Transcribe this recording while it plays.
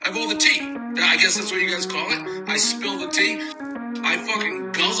have all the tea. I guess that's what you guys call it. I spill the tea. I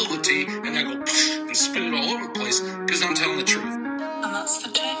fucking guzzle the tea, and I go and spit it all over the place because I'm telling the truth. And that's the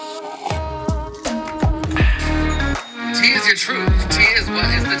tea. Tea is your truth. Tea is what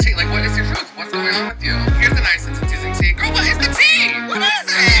is the tea? Like, what is your truth? What's going on with you? Here's the nice and teasing tea. Girl, what is the tea? What is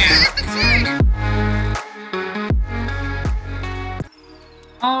it? What is the tea?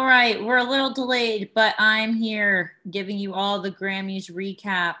 All right, we're a little delayed, but I'm here giving you all the Grammys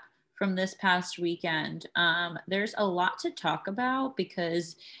recap from this past weekend. There's a lot to talk about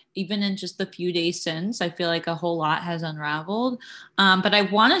because even in just the few days since, I feel like a whole lot has unraveled. But I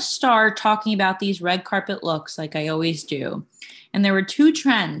want to start talking about these red carpet looks like I always do. And there were two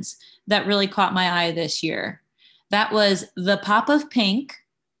trends that really caught my eye this year. That was the pop of pink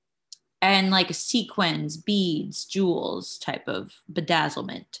and like sequins, beads, jewels type of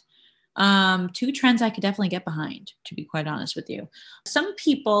bedazzlement. Two trends I could definitely get behind, to be quite honest with you. Some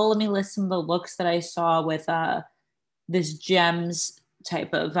people, let me list some of the looks that I saw with this gems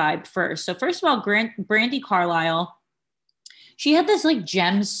type of vibe first. So first of all, Brandy Carlisle, she had this like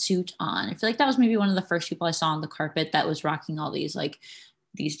gem suit on. I feel like that was maybe one of the first people I saw on the carpet that was rocking all these like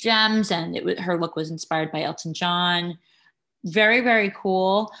these gems, and her look was inspired by Elton John. Very, very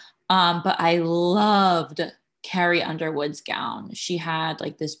cool. But I loved Carrie Underwood's gown. She had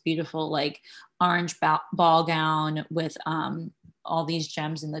like this beautiful like orange ball gown with all these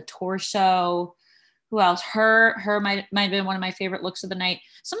gems in the torso. Who else? Her might have been one of my favorite looks of the night.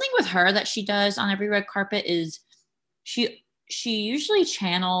 Something with her that she does on every red carpet is she usually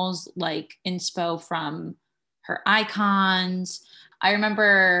channels like inspo from her icons. I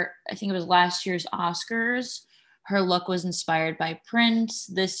remember, I think it was last year's Oscars. Her look was inspired by Prince.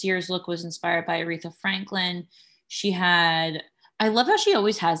 This year's look was inspired by Aretha Franklin. I love how she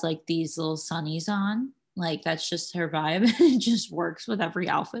always has like these little sunnies on. Like that's just her vibe. It just works with every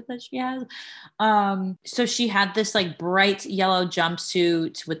outfit that she has. So she had this like bright yellow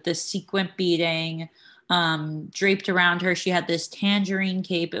jumpsuit with this sequin beading draped around her. She had this tangerine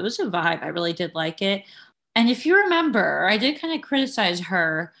cape. It was a vibe. I really did like it. And if you remember, I did kind of criticize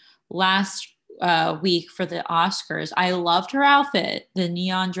her last week for the Oscars. I loved her outfit, the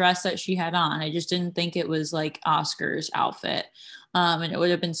neon dress that she had on. I just didn't think it was like Oscars outfit. And it would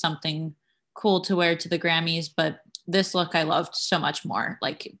have been something cool to wear to the Grammys, but this look I loved so much more.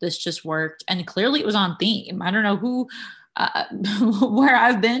 Like this just worked, and clearly it was on theme. I don't know who where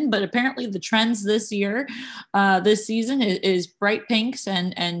I've been, but apparently the trends this year, this season is bright pinks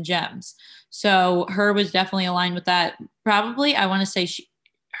and gems. So her was definitely aligned with that. Probably I want to say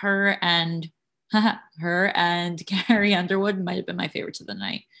her and Carrie Underwood might have been my favorites of the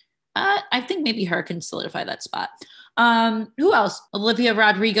night. I think maybe her can solidify that spot. Who else? Olivia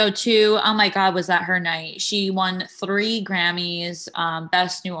Rodrigo too. Oh my God, was that her night? She won 3 Grammys,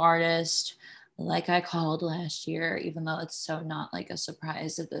 Best New Artist, like I called last year, even though it's so not like a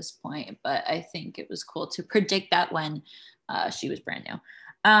surprise at this point. But I think it was cool to predict that when she was brand new.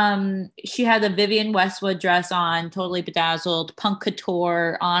 She had the Vivienne Westwood dress on, totally bedazzled, punk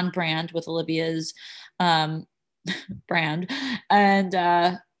couture, on brand with Olivia's brand, and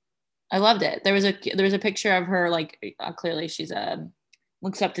I loved it. There was a picture of her like clearly she's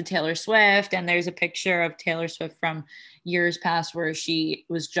looks up to Taylor Swift, and there's a picture of Taylor Swift from years past where she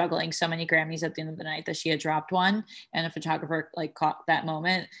was juggling so many Grammys at the end of the night that she had dropped one, and a photographer like caught that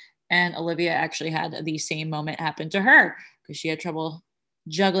moment, and Olivia actually had the same moment happen to her because she had trouble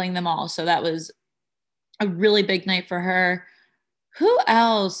juggling them all. So that was a really big night for her. Who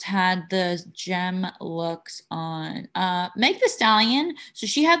else had the gem looks on? Meg Thee Stallion. So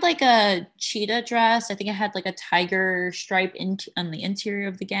she had like a cheetah dress. I think it had like a tiger stripe on the interior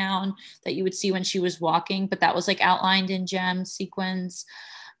of the gown that you would see when she was walking, but that was like outlined in gem sequins.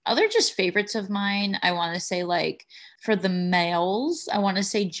 Other just favorites of mine, I want to say like for the males, I want to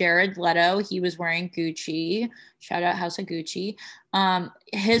say Jared Leto. He was wearing Gucci. Shout out House of Gucci.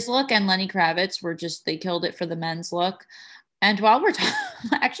 His look and Lenny Kravitz were just, they killed it for the men's look. And while we're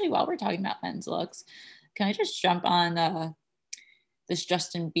talking about men's looks, can I just jump on this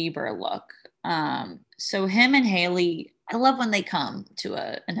Justin Bieber look? So him and Haley, I love when they come to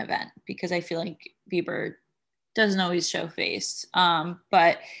an event because I feel like Bieber doesn't always show face.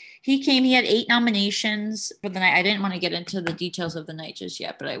 But he came, he had 8 nominations for the night. I didn't want to get into the details of the night just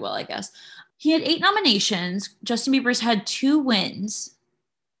yet, but I will, I guess. He had 8 nominations. Justin Bieber's had 2 wins.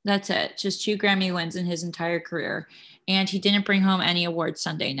 That's it. Just 2 Grammy wins in his entire career. And he didn't bring home any awards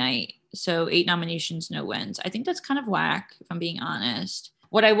Sunday night. So 8 nominations, no wins. I think that's kind of whack, if I'm being honest.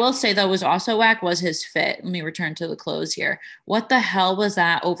 What I will say though was also whack was his fit. Let me return to the clothes here. What the hell was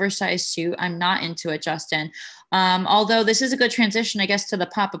that oversized suit? I'm not into it, Justin. Although this is a good transition, I guess, to the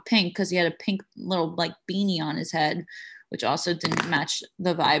pop of pink because he had a pink little like beanie on his head, which also didn't match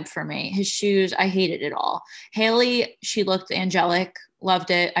the vibe for me. His shoes, I hated it all. Haley, she looked angelic,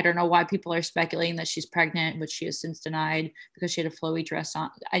 loved it. I don't know why people are speculating that she's pregnant, which she has since denied because she had a flowy dress on.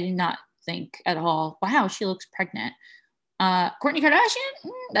 I did not think at all, wow, she looks pregnant. Kourtney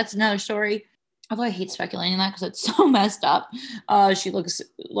Kardashian, that's another story. Although I hate speculating that because it's so messed up. She looks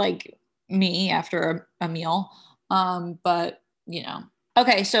like me after a meal. But you know.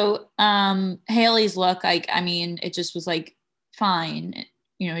 Okay, so Haley's look, like, I mean, it just was like fine.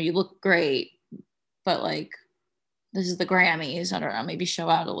 You know, you look great, but like this is the Grammys. I don't know, maybe show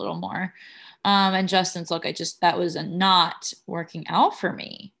out a little more. And Justin's look, that was not working out for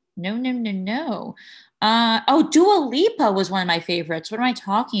me. No, no, no, no. Dua Lipa was one of my favorites. What am I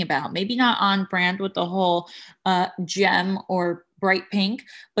talking about? Maybe not on brand with the whole gem or bright pink,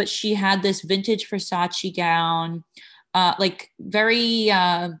 but she had this vintage Versace gown, like very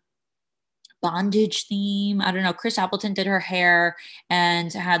bondage theme. I don't know. Chris Appleton did her hair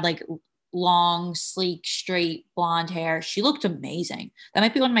and had like long, sleek, straight blonde hair. She looked amazing. That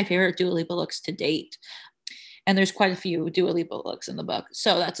might be one of my favorite Dua Lipa looks to date. And there's quite a few Dua Lipa looks in the book.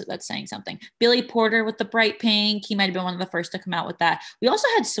 So that's saying something. Billy Porter with the bright pink. He might have been one of the first to come out with that. We also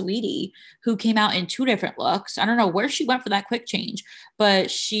had Saweetie, who came out in 2 different looks. I don't know where she went for that quick change,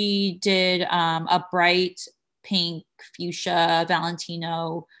 but she did a bright pink fuchsia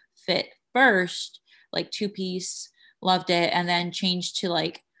Valentino fit first, like 2-piece, loved it. And then changed to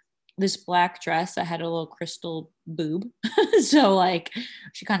like this black dress that had a little crystal boob. So like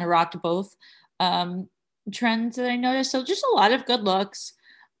she kind of rocked both trends that I noticed. So just a lot of good looks.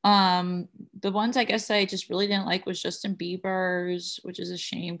 The ones I guess I just really didn't like was Justin Bieber's, which is a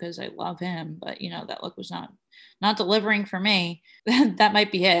shame because I love him, but you know, that look was not delivering for me. That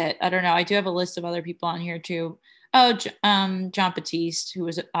might be it. I don't know. I do have a list of other people on here too. John Batiste, who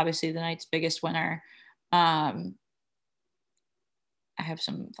was obviously the night's biggest winner. I have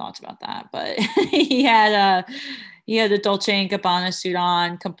some thoughts about that, but he had a Dolce & Gabbana suit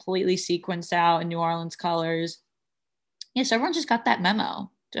on, completely sequenced out in New Orleans colors. Yeah, so everyone just got that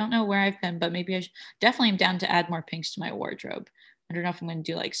memo. Don't know where I've been, but maybe I definitely am down to add more pinks to my wardrobe. I don't know if I'm going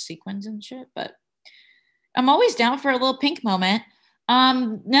to do like sequins and shit, but I'm always down for a little pink moment.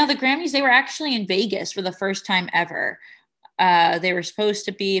 Now the Grammys, they were actually in Vegas for the first time ever. They were supposed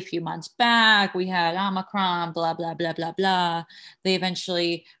to be a few months back. We had Omicron, blah, blah, blah, blah, blah. They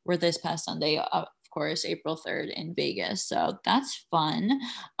eventually were this past Sunday, of course, April 3rd in Vegas. So that's fun.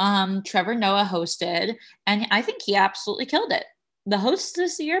 Trevor Noah hosted, and I think he absolutely killed it. The hosts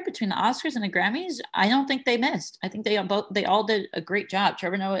this year between the Oscars and the Grammys, I don't think they missed. I think they all did a great job.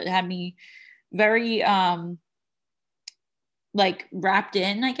 Trevor Noah had me very like wrapped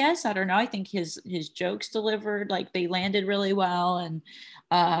in, I guess. I don't know. I think his jokes delivered, like they landed really well. And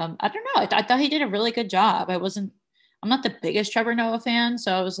I don't know. I thought he did a really good job. I'm not the biggest Trevor Noah fan.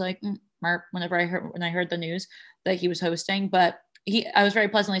 So I was like, Mark, when I heard the news that he was hosting, but I was very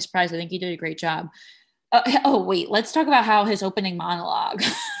pleasantly surprised. I think he did a great job. Wait, let's talk about how his opening monologue,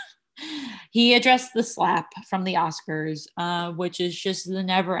 he addressed the slap from the Oscars, which is just the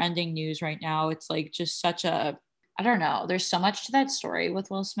never ending news right now. It's like just such I don't know. There's so much to that story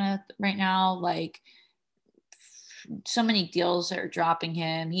with Will Smith right now. Like so many deals are dropping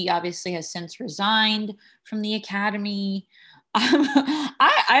him. He obviously has since resigned from the Academy.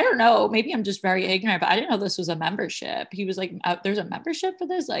 I don't know. Maybe I'm just very ignorant, but I didn't know this was a membership. He was like, there's a membership for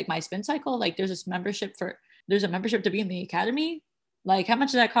this, like my spin cycle. Like there's a membership to be in the Academy. Like how much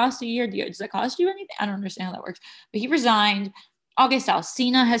does that cost a year? Does that cost you anything? I don't understand how that works. But he resigned. August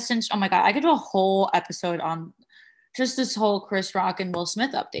Alsina has since, oh my God, I could do a whole episode on just this whole Chris Rock and Will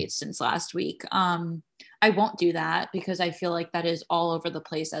Smith updates since last week. I won't do that because I feel like that is all over the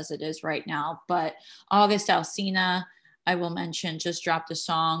place as it is right now. But August Alsina, I will mention, just dropped a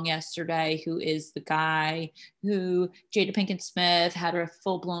song yesterday, who is the guy who Jada Pinkett Smith had a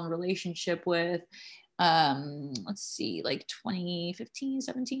full-blown relationship with. Let's see, like 2015,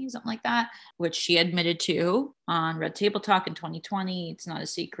 17, something like that, which she admitted to on Red Table Talk in 2020. It's not a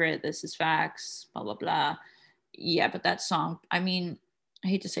secret. This is facts, blah, blah, blah. Yeah, but that song, I mean, I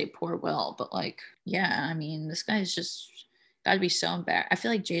hate to say poor Will, but like, yeah, I mean, this guy's just got to be so embarrassed. I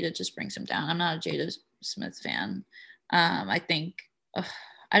feel like Jada just brings him down. I'm not a Jada Smith fan. I think,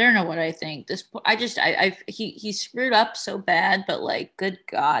 I don't know what I think. He screwed up so bad, but like, good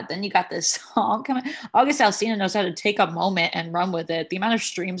God. Then you got this song coming. August Alsina knows how to take a moment and run with it. The amount of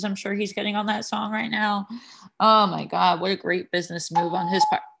streams I'm sure he's getting on that song right now. Oh my God, what a great business move on his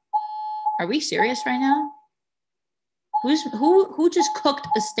part. Are we serious right now? Who just cooked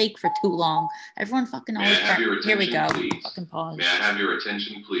a steak for too long? Everyone fucking always. Here we go. Please. Fucking pause. May I have your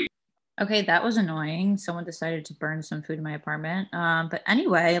attention, please? Okay, that was annoying. Someone decided to burn some food in my apartment. But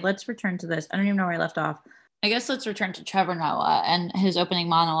anyway, let's return to this. I don't even know where I left off. I guess let's return to Trevor Noah and his opening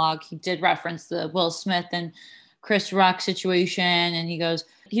monologue. He did reference the Will Smith and Chris Rock situation. And he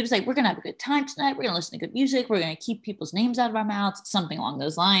was like, we're going to have a good time tonight. We're going to listen to good music. We're going to keep people's names out of our mouths, something along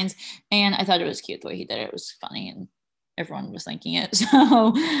those lines. And I thought it was cute the way he did it. It was funny and everyone was thinking it.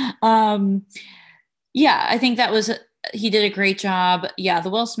 So, yeah, I think he did a great job. Yeah, the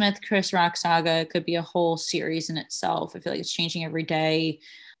Will Smith, Chris Rock saga could be a whole series in itself. I feel like it's changing every day.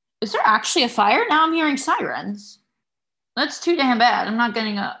 Is there actually a fire? Now I'm hearing sirens. That's too damn bad. I'm not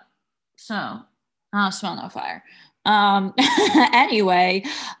getting up. So I don't smell no fire. Anyway,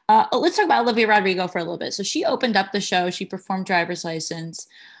 let's talk about Olivia Rodrigo for a little bit. So she opened up the show. She performed Driver's License.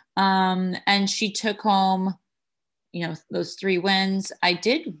 And she took home, those 3 wins. I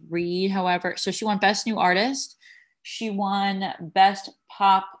did read, however, so she won Best New Artist. She won Best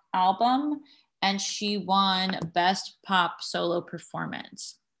Pop Album. And she won Best Pop Solo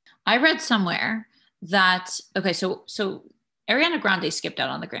Performance. I read somewhere that, okay, so Ariana Grande skipped out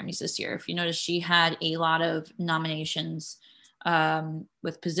on the Grammys this year. If you notice, she had a lot of nominations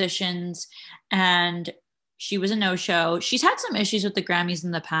with positions, and she was a no-show. She's had some issues with the Grammys in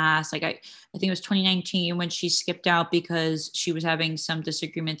the past. Like I think it was 2019 when she skipped out because she was having some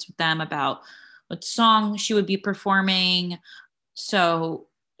disagreements with them about what song she would be performing. So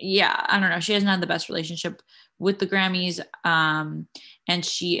yeah, I don't know. She hasn't had the best relationship with the Grammys. And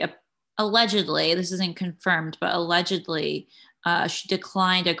she allegedly, this isn't confirmed, but allegedly she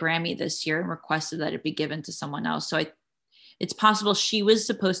declined a Grammy this year and requested that it be given to someone else. So it's possible she was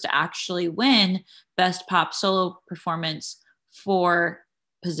supposed to actually win Best Pop Solo Performance for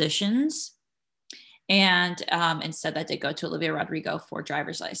Positions. And instead that did go to Olivia Rodrigo for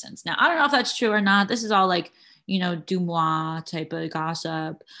Driver's License. Now, I don't know if that's true or not. This is all like, Dumois type of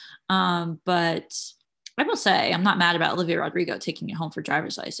gossip. But I will say I'm not mad about Olivia Rodrigo taking it home for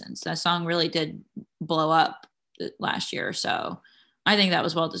Driver's License. That song really did blow up last year or so. I think that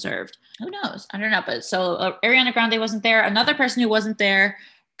was well deserved. Who knows? I don't know. But so Ariana Grande wasn't there. Another person who wasn't there,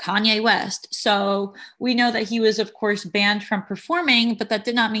 Kanye West. So we know that he was, of course, banned from performing, but that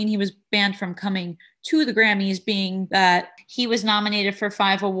did not mean he was banned from coming to the Grammys, being that he was nominated for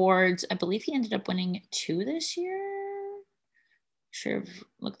 5 awards. I believe he ended up winning 2 this year. Should have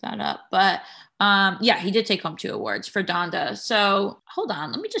looked that up. But yeah, he did take home 2 awards for Donda. So hold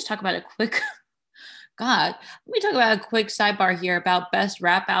on. Let me just talk about a quick... let me talk about a quick sidebar here about Best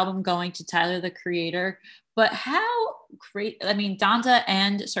Rap Album going to Tyler, the Creator. But how great, Donda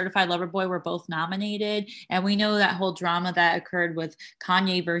and Certified Lover Boy were both nominated. And we know that whole drama that occurred with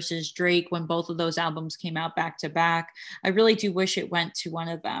Kanye versus Drake when both of those albums came out back to back. I really do wish it went to one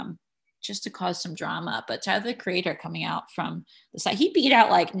of them just to cause some drama. But Tyler, the Creator coming out from the side, he beat out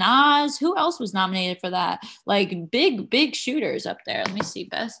like Nas. Who else was nominated for that? Like big shooters up there. Let me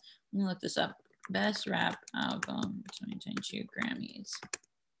look this up. Best Rap Album 2022 Grammys.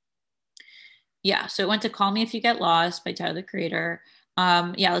 Yeah, so it went to Call Me If You Get Lost by Tyler, the Creator.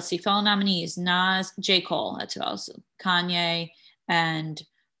 Yeah, let's see. Fellow nominees, Nas, J. Cole, that's who else, Kanye, and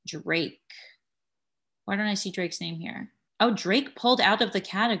Drake. Why don't I see Drake's name here? Oh, Drake pulled out of the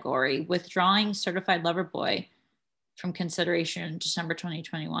category, withdrawing Certified Lover Boy from consideration in December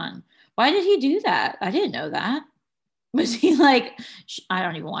 2021. Why did he do that? I didn't know that. Was he like, I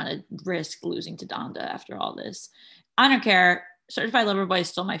don't even want to risk losing to Donda after all this. I don't care. Certified Lover Boy is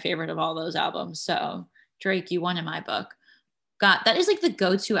still my favorite of all those albums. So Drake, you won in my book. God, that is like the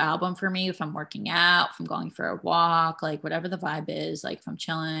go-to album for me if I'm working out, if I'm going for a walk, like whatever the vibe is, like if I'm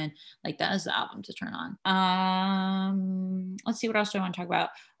chilling, like that is the album to turn on. Let's see, what else do I want to talk about?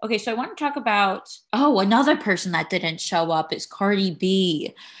 Okay, so I want to talk about, another person that didn't show up is Cardi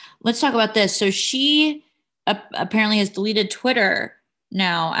B. Let's talk about this. So she apparently has deleted Twitter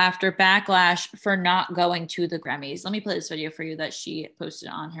now after backlash for not going to the Grammys. Let me play this video for you that she posted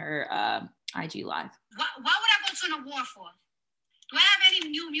on her IG Live. Why would I go to an award for? Do I have any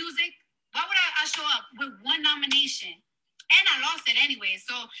new music? Why would I show up with one nomination? And I lost it anyway.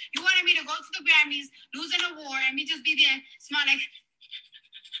 So you wanted me to go to the Grammys, lose an award, and me just be there, smile like,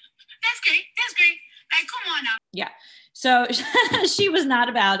 that's great. Like, come on now. Yeah. So she was not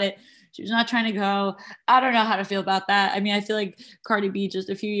about it. She was not trying to go. I don't know how to feel about that. I feel like Cardi B just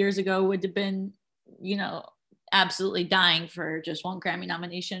a few years ago would have been, absolutely dying for just one Grammy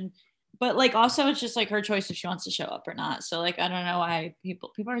nomination. But like also it's just like her choice if she wants to show up or not. So like I don't know why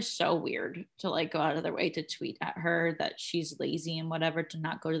people are so weird to like go out of their way to tweet at her that she's lazy and whatever to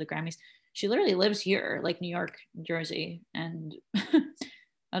not go to the Grammys. She literally lives here, like New York, New Jersey, and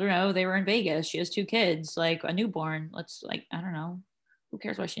I don't know, they were in Vegas. She has 2 kids, like a newborn. Let's like, I don't know. Who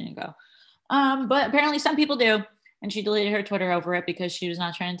cares why she didn't go? But apparently some people do. And she deleted her Twitter over it because she was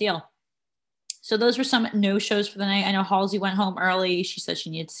not trying to deal. So those were some no shows for the night. I know Halsey went home early. She said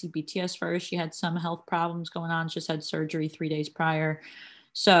she needed to see BTS first. She had some health problems going on. She just had surgery 3 days prior.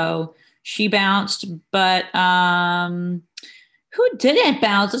 So she bounced. But who didn't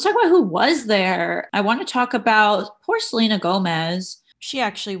bounce? Let's talk about who was there. I want to talk about poor Selena Gomez. She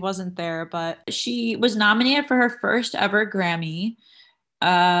actually wasn't there, but she was nominated for her first ever Grammy.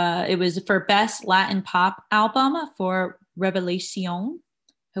 It was for Best Latin Pop Album for Revelación.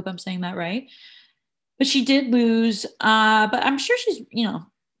 Hope I'm saying that right. But she did lose. But I'm sure she's,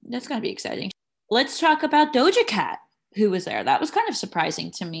 that's going to be exciting. Let's talk about Doja Cat, who was there. That was kind of surprising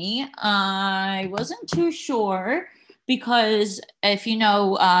to me. I wasn't too sure because if you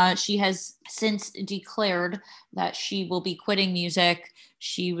know, she has since declared that she will be quitting music.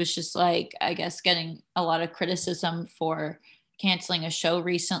 She was just like, I guess, getting a lot of criticism for canceling a show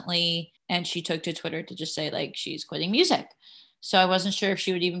recently. And she took to Twitter to just say like, she's quitting music. So I wasn't sure if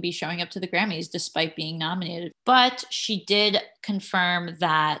she would even be showing up to the Grammys despite being nominated. But she did confirm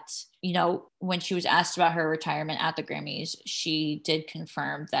that, when she was asked about her retirement at the Grammys, she did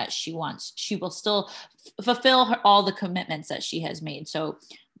confirm that she will still fulfill all the commitments that she has made. So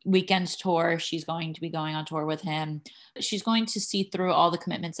Weeknd's tour, she's going to be going on tour with him. She's going to see through all the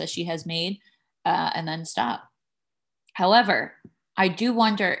commitments that she has made and then stop. However, I do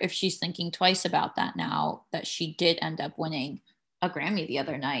wonder if she's thinking twice about that now that she did end up winning a Grammy the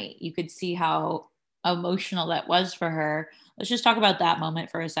other night. You could see how emotional that was for her. Let's just talk about that moment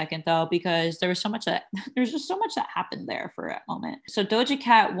for a second though, because there's just so much that happened there for a moment. So Doja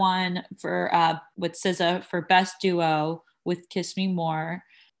Cat won for with SZA for Best Duo with Kiss Me More.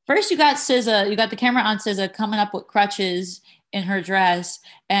 First you got SZA, you got the camera on SZA coming up with crutches in her dress,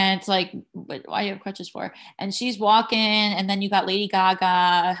 and it's like, why do you have crutches for? And she's walking, and then you got Lady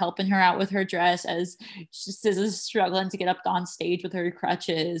Gaga helping her out with her dress as SZA's struggling to get up on stage with her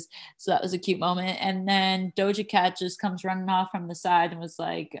crutches. So that was a cute moment. And then Doja Cat just comes running off from the side and was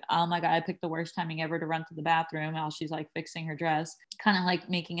like, oh my God, I picked the worst timing ever to run to the bathroom while she's like fixing her dress, kind of like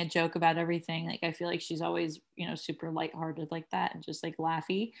making a joke about everything. Like I feel like she's always, super lighthearted like that and just like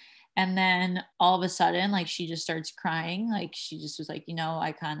laughy. And then all of a sudden, like she just starts crying. Like she just was like,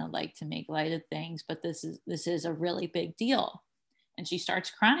 I kind of like to make light of things, but this is a really big deal. And she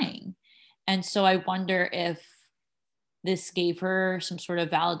starts crying. And so I wonder if this gave her some sort of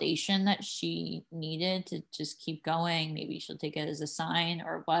validation that she needed to just keep going. Maybe she'll take it as a sign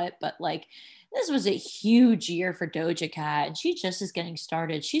or what. But like, this was a huge year for Doja Cat. And she just is getting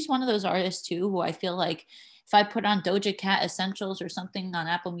started. She's one of those artists too, who I feel like if I put on Doja Cat Essentials or something on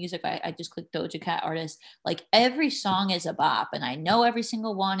Apple Music, I just click Doja Cat artist. Like every song is a bop and I know every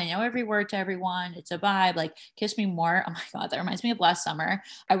single one. I know every word to every one. It's a vibe. Like Kiss Me More. Oh my God, that reminds me of last summer.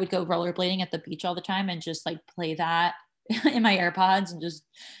 I would go rollerblading at the beach all the time and just like play that in my AirPods and just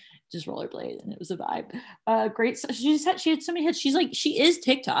rollerblade, and it was a vibe. Great. She had so many hits. She is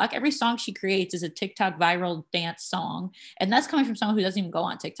TikTok. Every song she creates is a TikTok viral dance song, and that's coming from someone who doesn't even go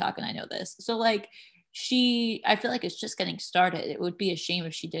on TikTok, and I know this. So like I feel like it's just getting started. It would be a shame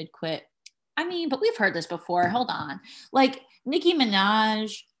if she did quit. I mean, but we've heard this before. Hold on. Like Nicki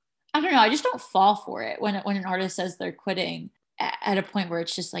Minaj, I don't know. I just don't fall for it when an artist says they're quitting at a point where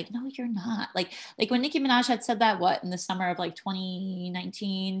it's just like, no, you're not. Like when Nicki Minaj had said that, in the summer of like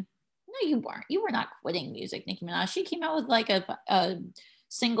 2019, no, you weren't. You were not quitting music, Nicki Minaj. She came out with like a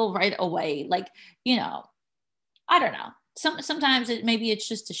single right away. Like, I don't know. Sometimes maybe it's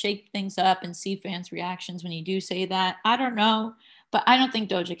just to shake things up and see fans' reactions when you do say that. I don't know, but I don't think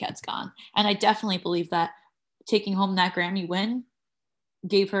Doja Cat's gone. And I definitely believe that taking home that Grammy win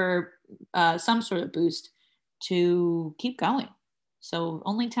gave her some sort of boost to keep going. So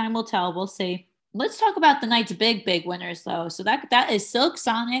only time will tell. We'll see. Let's talk about the night's big winners though. So that is Silk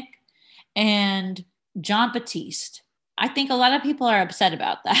Sonic and Jon Batiste. I think a lot of people are upset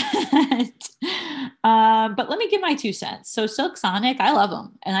about that. But let me give my 2 cents. So Silk Sonic, I love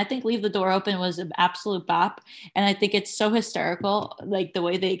them. And I think Leave the Door Open was an absolute bop. And I think it's so hysterical, like the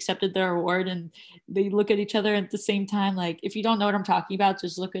way they accepted their award and they look at each other at the same time. Like if you don't know what I'm talking about,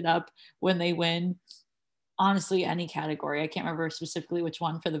 just look it up when they win. Honestly, any category. I can't remember specifically which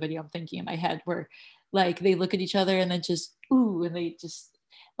one for the video I'm thinking in my head where like they look at each other and then just, ooh, and they just,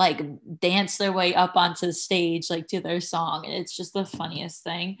 like dance their way up onto the stage, like to their song. And it's just the funniest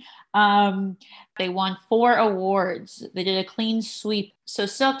thing. They won 4 awards. They did a clean sweep. So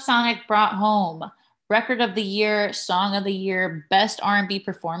Silk Sonic brought home Record of the Year, Song of the Year, Best R&B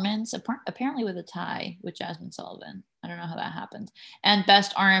Performance, apparently with a tie with Jasmine Sullivan. I don't know how that happened. And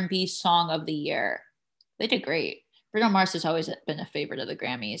Best R&B Song of the Year. They did great. Bruno Mars has always been a favorite of the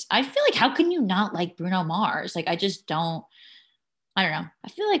Grammys. I feel like, how can you not like Bruno Mars? Like, I just don't. I don't know. I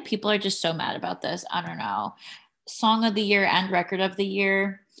feel like people are just so mad about this. I don't know. Song of the Year and Record of the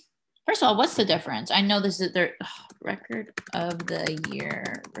Year. First of all, what's the difference? I know this is their Record of the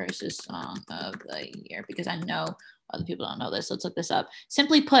Year versus Song of the Year, because I know other people don't know this. Let's look this up.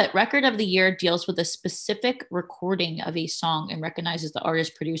 Simply put, Record of the Year deals with a specific recording of a song and recognizes the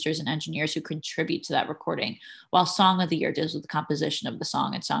artists, producers, and engineers who contribute to that recording, while Song of the Year deals with the composition of the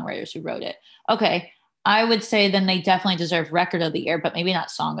song and songwriters who wrote it. Okay, I would say then they definitely deserve Record of the Year, but maybe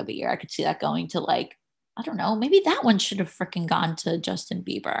not Song of the Year. I could see that going to, like, I don't know, maybe that one should have freaking gone to Justin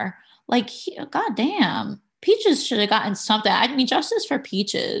Bieber. Like, God damn, Peaches should have gotten something. I mean, justice for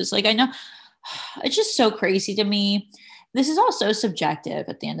Peaches. Like, I know it's just so crazy to me. This is all so subjective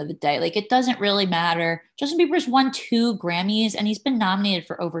at the end of the day. Like, it doesn't really matter. Justin Bieber's won 2 Grammys and he's been nominated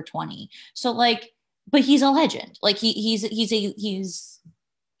for over 20. So, like, but he's a legend. Like, he's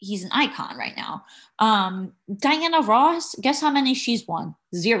an icon right now. Diana Ross, guess how many she's won?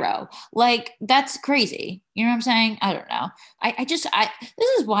 0. Like, that's crazy. You know what I'm saying? I don't know. This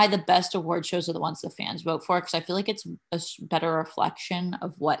is why the best award shows are the ones the fans vote for, because I feel like it's a better reflection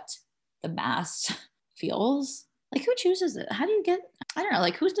of what the mass feels. Like, who chooses it? How do you get, I don't know,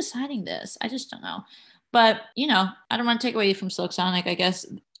 like, who's deciding this? I just don't know. But, you know, I don't want to take away from Silk Sonic. I guess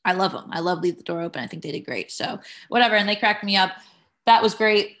I love them. I love Leave the Door Open. I think they did great. So whatever. And they cracked me up. That was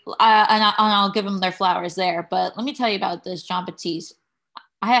great. And I'll give them their flowers there. But let me tell you about this Jon Batiste.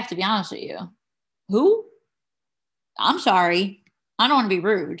 I have to be honest with you. Who? I'm sorry. I don't want to be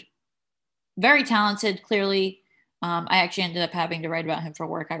rude. Very talented, clearly. I actually ended up having to write about him for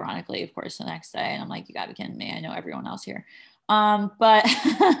work, ironically, of course, the next day. And I'm like, you got to be kidding me. I know everyone else here. But,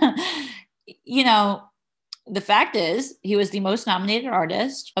 you know, the fact is, he was the most nominated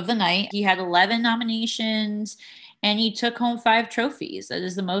artist of the night. He had 11 nominations. And he took home 5 trophies. That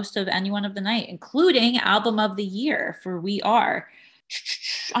is the most of anyone of the night, including Album of the Year for We Are.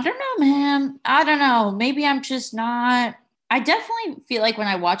 I don't know, man. I don't know. Maybe I'm just not. I definitely feel like when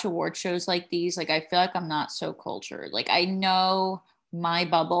I watch award shows like these, like, I feel like I'm not so cultured. Like, I know my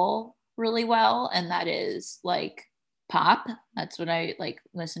bubble really well, and that is like pop. That's what I like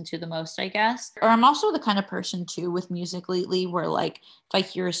listen to the most, I guess. Or I'm also the kind of person too with music lately where, like, if I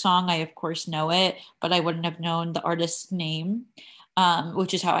hear a song, I of course know it, but I wouldn't have known the artist's name,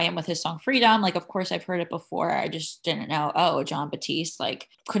 which is how I am with his song Freedom. Like, of course I've heard it before. I just didn't know, oh, Jon Batiste, like,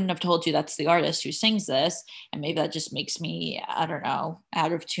 couldn't have told you that's the artist who sings this. And maybe that just makes me, I don't know,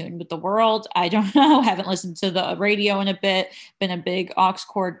 out of tune with the world. I don't know. Haven't listened to the radio in a bit, been a big aux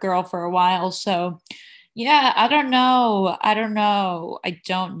cord girl for a while. So yeah, I don't know. I don't know.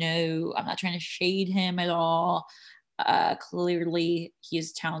 I'm not trying to shade him at all. Clearly,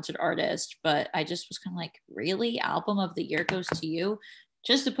 he's a talented artist, but I just was kind of like, really? Album of the Year goes to you?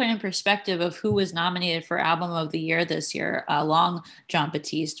 Just to put in perspective of who was nominated for Album of the Year this year, along Jon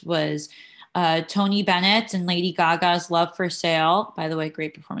Batiste, was Tony Bennett and Lady Gaga's Love for Sale. By the way,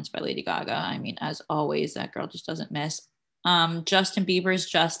 great performance by Lady Gaga. I mean, as always, that girl just doesn't miss. Justin Bieber's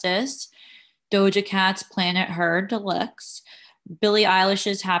Justice. Doja Cat's Planet Her Deluxe, Billie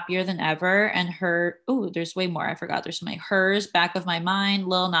Eilish's Happier Than Ever, and there's way more. I forgot. There's so many. Hers, Back of My Mind,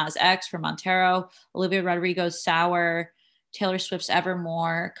 Lil Nas X for Montero, Olivia Rodrigo's Sour, Taylor Swift's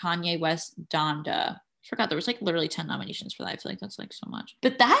Evermore, Kanye West Donda. I forgot there was like literally 10 nominations for that. I feel like that's like so much.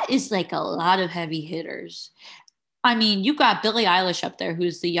 But that is like a lot of heavy hitters. I mean, you got Billie Eilish up there,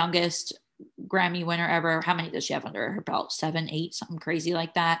 who's the youngest Grammy winner ever. How many does she have under her belt? 7, 8, something crazy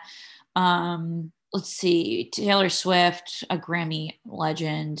like that. Let's see, Taylor Swift, a Grammy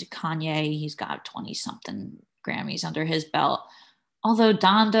legend. Kanye, he's got 20 something Grammys under his belt. Although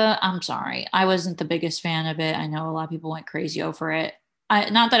Donda, I'm sorry, I wasn't the biggest fan of it. I know a lot of people went crazy over it.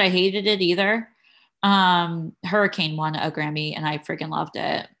 Not that I hated it either. Hurricane won a Grammy and I freaking loved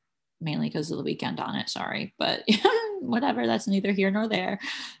it, mainly because of the weekend on it. Sorry, but whatever, that's neither here nor there.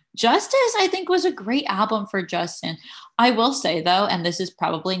 Justice, I think, was a great album for Justin. I will say, though, and this is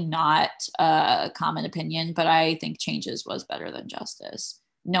probably not a common opinion, but I think Changes was better than Justice.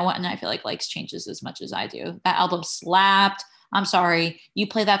 No one, I feel like, likes Changes as much as I do. That album slapped. I'm sorry. You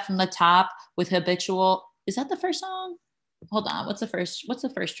play that from the top with Habitual. Is that the first song? hold on. What's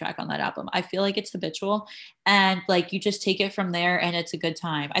the first track on that album? I feel like it's Habitual, and like you just take it from there and it's a good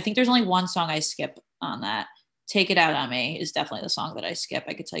time. I think there's only one song I skip on that. Take It Out on Me is definitely the song that I skip.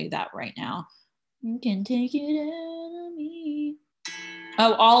 I could tell you that right now. You can take it out on me.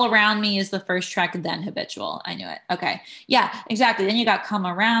 Oh, All Around Me is the first track, then Habitual. I knew it. Okay. Yeah, exactly. Then you got Come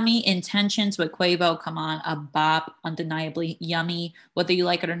Around Me, Intentions with Quavo. Come on, a bop, undeniably yummy. Whether you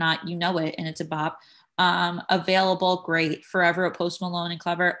like it or not, you know it, and it's a bop. Available, great. Forever with Post Malone and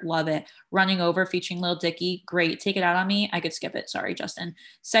Clever, love it. Running Over featuring Lil Dicky, great. Take It Out on Me, I could skip it. Sorry, Justin.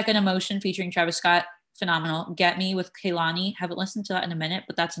 Second Emotion featuring Travis Scott, phenomenal. Get Me with Kehlani, haven't listened to that in a minute,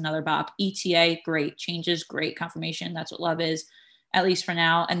 but that's another bop. ETA, great. Changes, great. Confirmation, that's what love is, at least for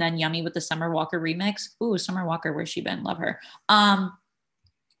now. And then Yummy with the Summer Walker remix. Ooh, Summer Walker, where's she been? Love her.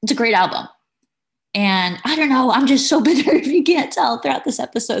 It's a great album. And I don't know, I'm just so bitter if you can't tell throughout this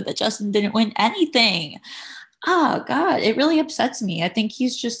episode that Justin didn't win anything. Oh God, it really upsets me. I think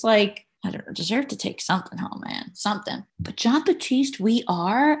he's just like, I don't deserve to take something home, man, something. But John Batiste,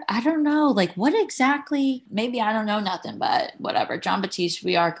 I don't know, like what exactly, maybe I don't know nothing, but whatever. John Batiste,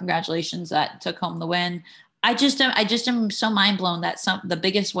 congratulations, that took home the win. I just am so mind blown that the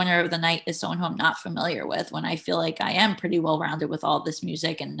biggest winner of the night is someone who I'm not familiar with, when I feel like I am pretty well rounded with all this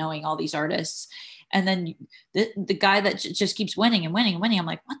music and knowing all these artists. And then the guy that just keeps winning and winning and winning, I'm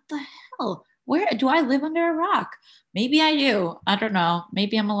like, what the hell? Where do I live under a rock? Maybe I do. I don't know.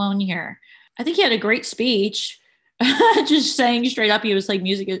 Maybe I'm alone here. I think he had a great speech. Just saying straight up, he was like,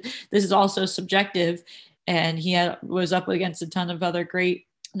 this is also subjective. And he was up against a ton of other great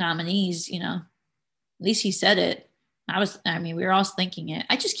nominees, At least he said it. We were all thinking it.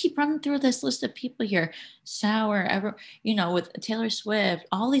 I just keep running through this list of people here. Sour, with Taylor Swift,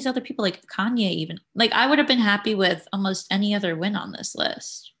 all these other people, like Kanye even. Like, I would have been happy with almost any other win on this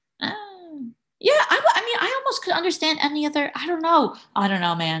list. Yeah, I almost could understand any other. I don't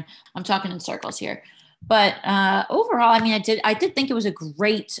know, man. I'm talking in circles here. But overall, I did think it was a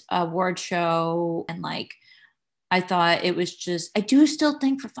great award show. And like, I thought it was just, I do still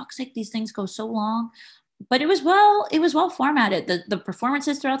think, for fuck's sake, these things go so long. But it was well formatted. The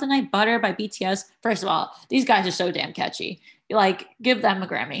performances throughout the night, Butter by BTS. First of all, these guys are so damn catchy. Like, give them a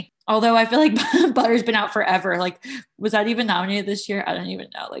Grammy. Although I feel like Butter's been out forever. Like, was that even nominated this year? I don't even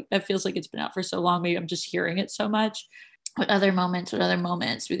know. Like, that feels like it's been out for so long. Maybe I'm just hearing it so much. What other moments?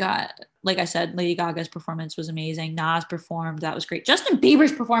 We got, like I said, Lady Gaga's performance was amazing. Nas performed. That was great. Justin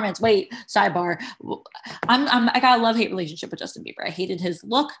Bieber's performance. Wait, sidebar. I got a love-hate relationship with Justin Bieber. I hated his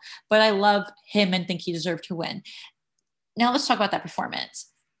look, but I love him and think he deserved to win. Now let's talk about that performance.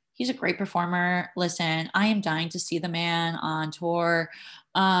 He's a great performer. Listen, I am dying to see the man on tour.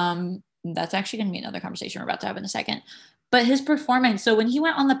 That's actually going to be another conversation we're about to have in a second. But his performance, so when he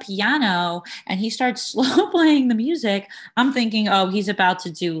went on the piano and he started slow playing the music, I'm thinking, oh, he's about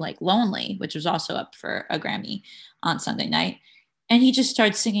to do like Lonely, which was also up for a Grammy on Sunday night. And he just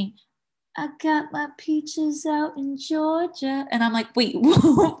started singing, I got my peaches out in Georgia. And I'm like, wait,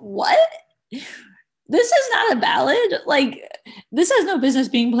 what? This is not a ballad. Like, this has no business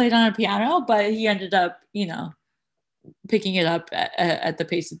being played on a piano, but he ended up, picking it up at the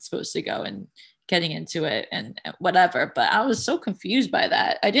pace it's supposed to go and getting into it and whatever. But I was so confused by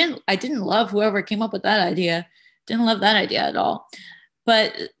that. I didn't love whoever came up with that idea. Didn't love that idea at all.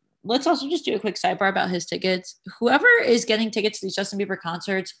 But let's also just do a quick sidebar about his tickets. Whoever is getting tickets to these Justin Bieber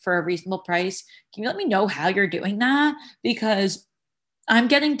concerts for a reasonable price, can you let me know how you're doing that? Because I'm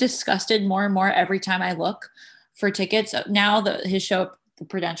getting disgusted more and more every time I look for tickets. Now his show, The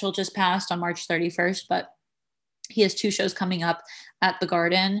Prudential, just passed on March 31st, but he has 2 shows coming up at the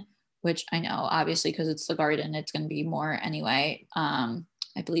Garden, which I know, obviously, because it's the Garden, it's going to be more anyway. I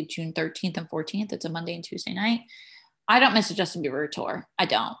believe June 13th and 14th. It's a Monday and Tuesday night. I don't miss a Justin Bieber tour. I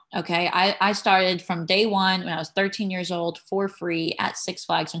don't. Okay. I started from day one when I was 13 years old for free at Six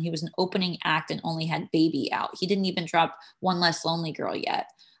Flags when he was an opening act and only had Baby out. He didn't even drop One Less Lonely Girl yet.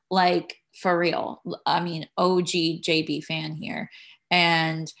 Like, for real. OG JB fan here.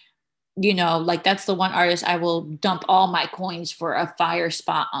 And like, that's the one artist I will dump all my coins for a fire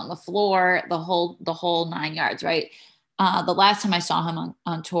spot on the floor, the whole 9 yards, right? The last time I saw him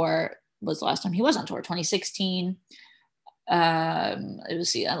on tour was the last time he was on tour, 2016. It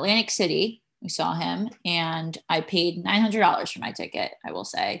was Atlantic City. We saw him and I paid $900 for my ticket, I will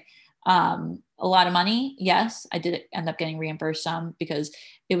say. A lot of money. Yes, I did end up getting reimbursed some because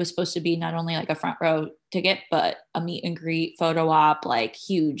it was supposed to be not only like a front row ticket, but a meet and greet photo op, like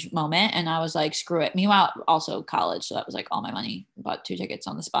huge moment. And I was like, screw it. Meanwhile, also college. So that was like all my money. Bought 2 tickets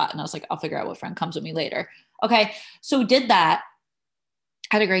on the spot. And I was like, I'll figure out what friend comes with me later. Okay. So we did that.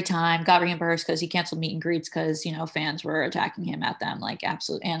 Had a great time, got reimbursed because he canceled meet and greets because, you know, fans were attacking him at them like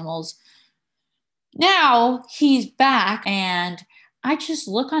absolute animals. Now he's back, and I just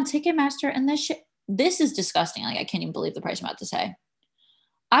look on Ticketmaster and this is disgusting. Like, I can't even believe the price I'm about to say.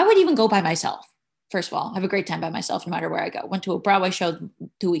 I would even go by myself. First of all, have a great time by myself no matter where I go. Went to a Broadway show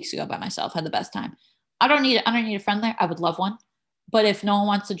 2 weeks ago by myself, had the best time. I don't need a friend there. I would love one. But if no one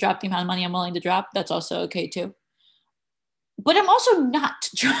wants to drop the amount of money I'm willing to drop, that's also okay too. But I'm also not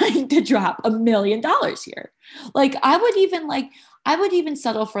trying to drop $1 million here. Like, I would even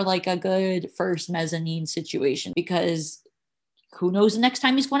settle for like a good first mezzanine situation, because who knows the next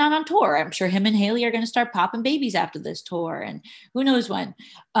time he's going out on tour. I'm sure him and Haley are going to start popping babies after this tour, and who knows when.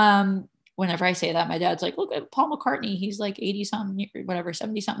 Whenever I say that, my dad's like, look at Paul McCartney. He's like 80 something, whatever,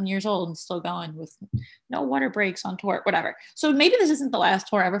 70 something years old and still going with no water breaks on tour, whatever. So maybe this isn't the last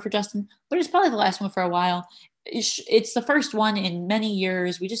tour ever for Justin, but it's probably the last one for a while. It's the first one in many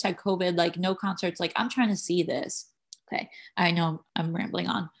years. We just had COVID, like no concerts. Like, I'm trying to see this. Okay. I know I'm rambling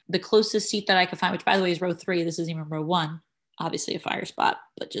on. The closest seat that I could find, which by the way is row 3. This isn't even row 1. Obviously a fire spot,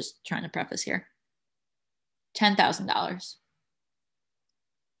 but just trying to preface here. $10,000.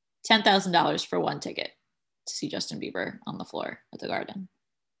 $10,000 for one ticket to see Justin Bieber on the floor at the Garden.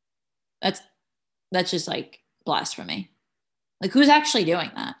 That's just like blasphemy. Like, who's actually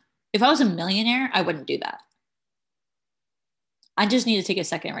doing that? If I was a millionaire, I wouldn't do that. I just need to take a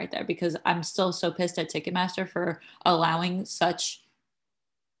second right there, because I'm still so pissed at Ticketmaster for allowing such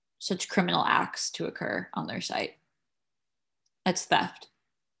criminal acts to occur on their site. That's theft.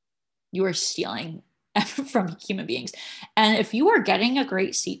 You are stealing from human beings. And if you are getting a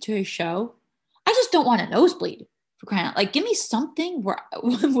great seat to a show, I just don't want a nosebleed, for crying out. Like, give me something where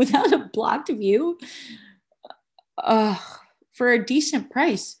without a blocked view, for a decent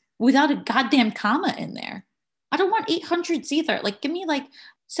price, without a goddamn comma in there. I don't want 800 seats there. Like, give me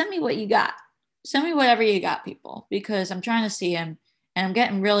send me what you got. Send me whatever you got, people, because I'm trying to see him, and I'm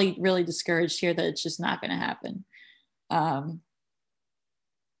getting really, really discouraged here that it's just not going to happen.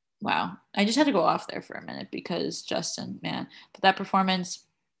 Wow. I just had to go off there for a minute because Justin, man, but that performance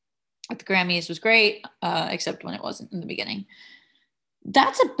at the Grammys was great, except when it wasn't in the beginning.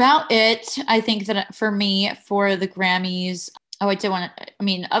 That's about it. I think that for me, for the Grammys, other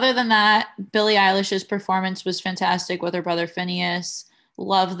than that, Billie Eilish's performance was fantastic with her brother Phineas.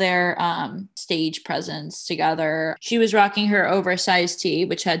 Love their stage presence together. She was rocking her oversized tee,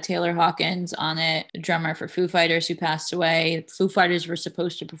 which had Taylor Hawkins on it, a drummer for Foo Fighters who passed away. Foo Fighters were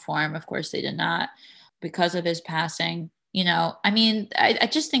supposed to perform. Of course, they did not because of his passing. You know, I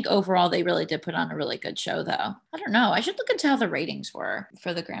just think overall they really did put on a really good show, though. I don't know. I should look into how the ratings were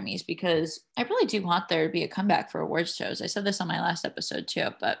for the Grammys, because I really do want there to be a comeback for awards shows. I said this on my last episode too,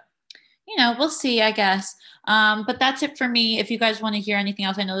 but you know, we'll see, I guess. But that's it for me. If you guys want to hear anything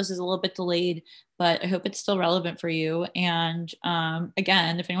else, I know this is a little bit delayed, but I hope it's still relevant for you. And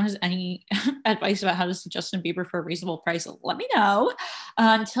again, if anyone has any advice about how to see Justin Bieber for a reasonable price, let me know.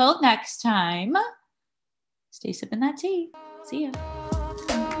 Until next time, stay sipping that tea. See ya.